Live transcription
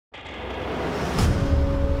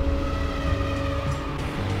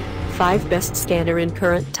5 best scanner in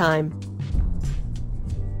current time.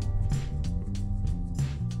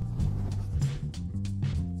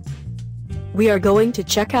 We are going to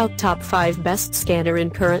check out top 5 best scanner in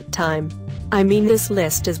current time. I mean, this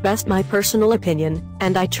list is best my personal opinion,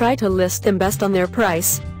 and I try to list them best on their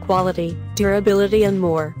price, quality, durability and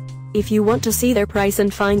more. If you want to see their price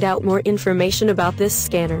and find out more information about this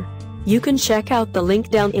scanner, you can check out the link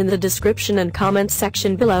down in the description and comment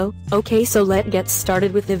section below. Okay, so let's get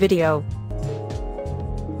started with the video.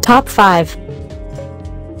 Top 5.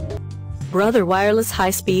 Brother Wireless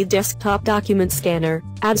High-Speed Desktop Document Scanner,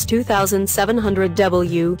 ADS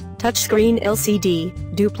 2700W, Touchscreen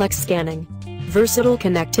LCD, Duplex Scanning. Versatile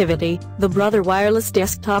connectivity. The Brother Wireless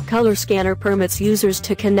Desktop Color Scanner permits users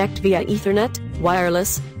to connect via Ethernet,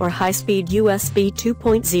 wireless, or high-speed USB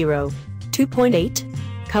 2.0, 2.8.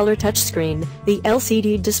 Color touchscreen. The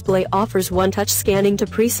LCD display offers one-touch scanning to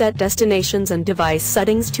preset destinations and device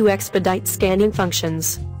settings to expedite scanning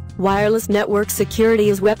functions. Wireless network security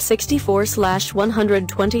is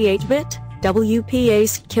WEP64/128-bit,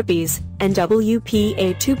 WPA-SCPs, and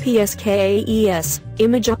WPA2PSKAES.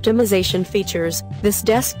 Image optimization features. This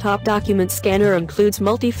desktop document scanner includes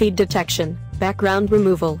multi-feed detection, background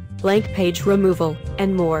removal, blank page removal,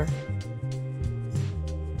 and more.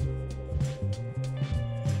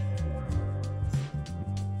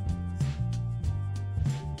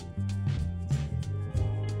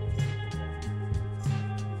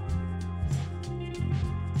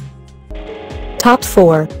 Top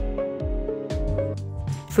 4.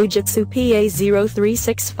 Fujitsu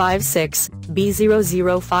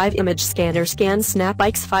PA03656B005 Image Scanner ScanSnap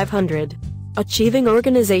X500. Achieving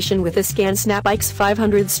organization with the ScanSnap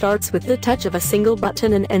X500 starts with the touch of a single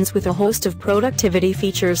button and ends with a host of productivity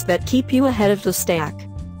features that keep you ahead of the stack.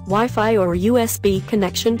 Wi-Fi or USB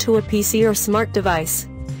connection to a PC or smart device.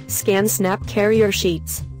 ScanSnap Carrier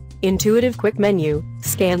Sheets. Intuitive quick menu,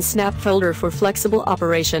 ScanSnap folder for flexible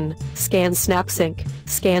operation, ScanSnap Sync,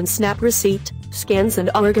 ScanSnap Receipt, scans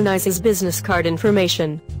and organizes business card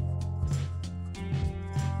information.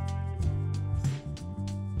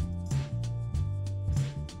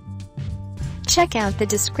 Check out the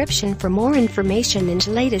description for more information and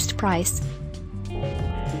latest price.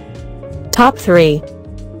 Top 3.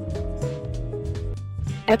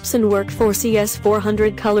 Epson Workforce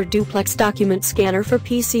ES400 Color Duplex Document Scanner for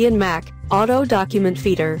PC and Mac, Auto Document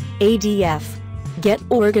Feeder, ADF. Get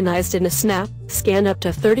organized in a snap, scan up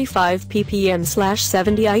to 35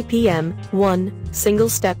 ppm/70 IPM. 1.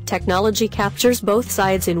 Single-step technology captures both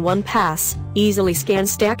sides in one pass, easily scan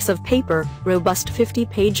stacks of paper, robust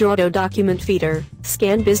 50-page auto document feeder,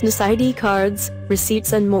 scan business ID cards,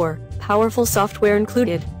 receipts and more. Powerful software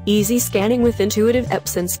included, easy scanning with intuitive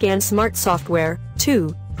Epson Scan Smart software.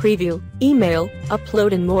 2. Preview, email,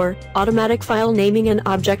 upload and more. Automatic file naming and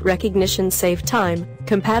object recognition save time.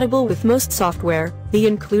 Compatible with most software, the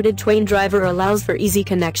included Twain driver allows for easy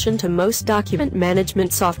connection to most document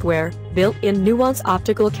management software. Built-in nuance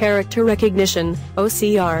optical character recognition,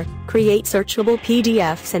 OCR, create searchable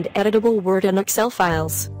PDFs and editable Word and Excel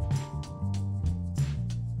files.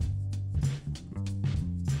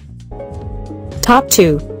 Top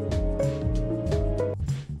 2.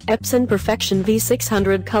 Epson Perfection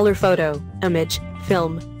V600 Color Photo, Image,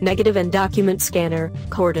 Film, Negative and Document Scanner,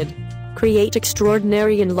 Corded. Create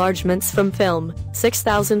extraordinary enlargements from film,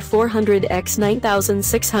 6400 x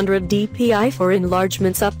 9600 dpi for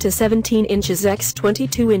enlargements up to 17 inches x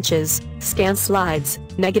 22 inches, scan slides,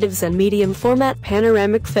 negatives and medium format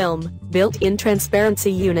panoramic film, built-in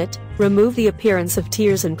transparency unit, remove the appearance of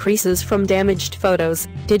tears and creases from damaged photos,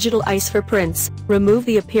 digital ice for prints, remove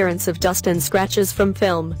the appearance of dust and scratches from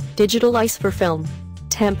film, digital ice for film.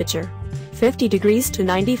 Temperature: 50 degrees to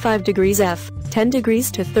 95 degrees F, 10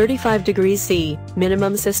 degrees to 35 degrees C.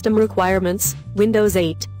 Minimum system requirements: Windows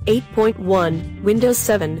 8, 8.1, Windows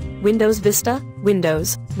 7, Windows Vista,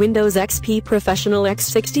 Windows XP Professional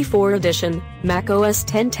x64 Edition, Mac OS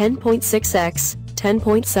X 10.6x,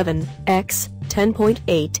 10.7x,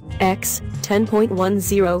 10.8x,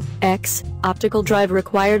 10.10x. Optical drive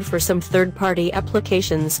required for some third-party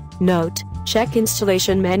applications. Note: check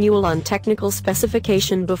installation manual on technical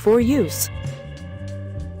specification before use.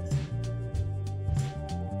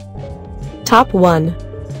 Top 1.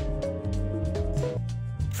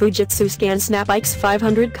 Fujitsu ScanSnap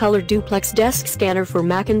X500 Color Duplex Desk Scanner for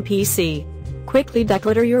Mac and PC. Quickly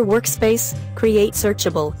declutter your workspace, create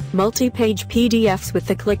searchable, multi-page PDFs with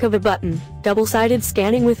the click of a button, double-sided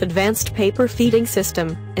scanning with advanced paper feeding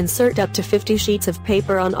system, insert up to 50 sheets of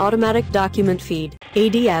paper on automatic document feed,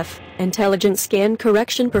 ADF. Intelligent Scan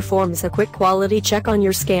Correction performs a quick quality check on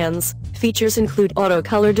your scans, Features include auto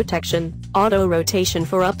color detection, auto rotation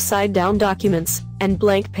for upside-down documents, and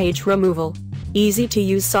blank page removal.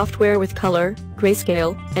 Easy-to-use software with color,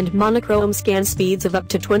 grayscale, and monochrome scan speeds of up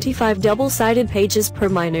to 25 double-sided pages per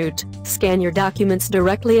minute. Scan your documents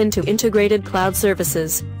directly into integrated cloud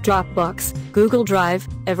services, Dropbox, Google Drive,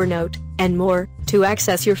 Evernote, and more, to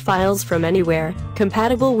access your files from anywhere.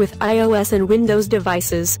 Compatible with iOS and Windows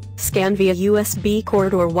devices, scan via USB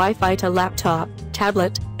cord or Wi-Fi to laptop,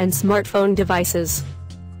 tablet, and smartphone devices.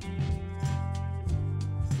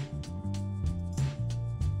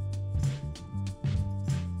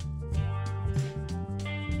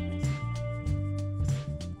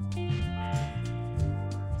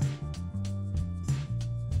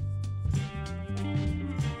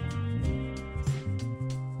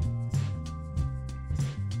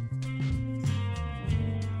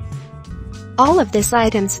 All of these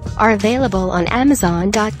items are available on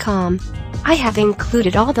Amazon.com. I have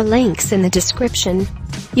included all the links in the description.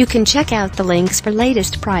 You can check out the links for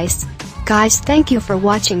latest price. Guys, thank you for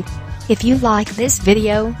watching. If you like this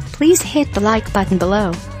video, please hit the like button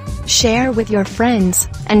below. Share with your friends,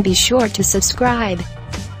 and be sure to subscribe.